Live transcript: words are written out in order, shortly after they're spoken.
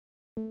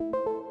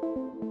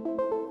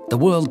The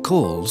world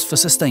calls for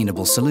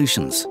sustainable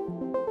solutions.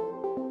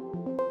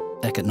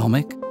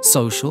 Economic,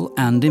 social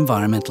and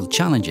environmental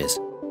challenges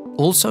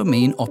also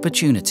mean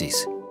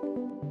opportunities.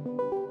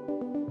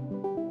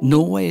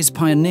 Norway is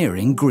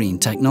pioneering green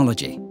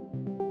technology,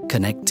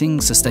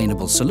 connecting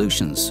sustainable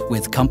solutions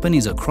with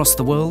companies across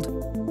the world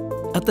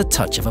at the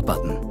touch of a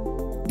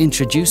button.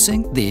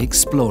 Introducing the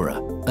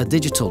Explorer, a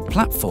digital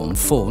platform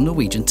for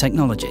Norwegian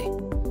technology.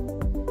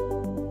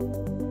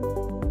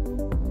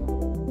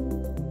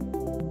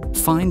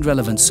 Find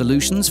relevant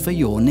solutions for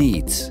your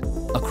needs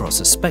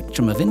across a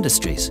spectrum of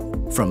industries,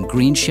 from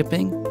green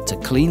shipping to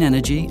clean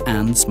energy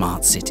and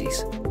smart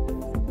cities.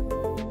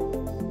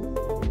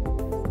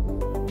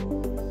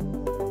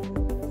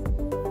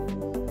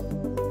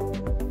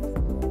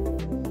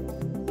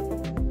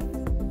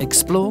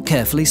 Explore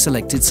carefully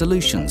selected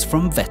solutions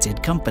from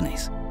vetted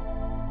companies.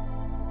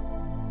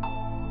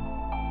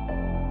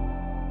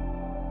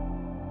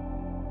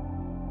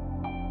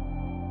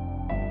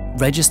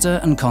 Register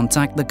and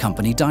contact the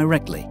company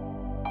directly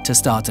to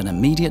start an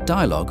immediate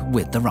dialogue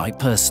with the right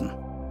person.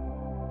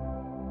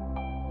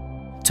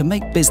 To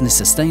make business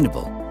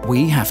sustainable,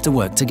 we have to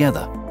work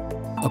together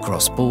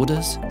across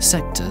borders,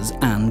 sectors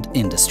and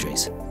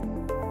industries.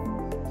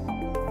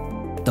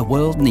 The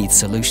world needs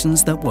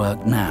solutions that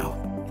work now.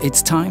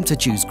 It's time to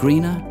choose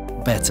greener,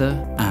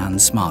 better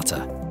and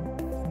smarter,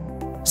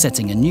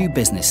 setting a new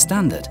business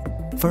standard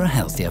for a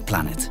healthier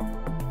planet.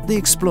 The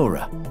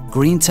Explorer,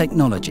 green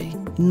technology,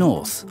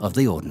 north of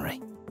the ordinary.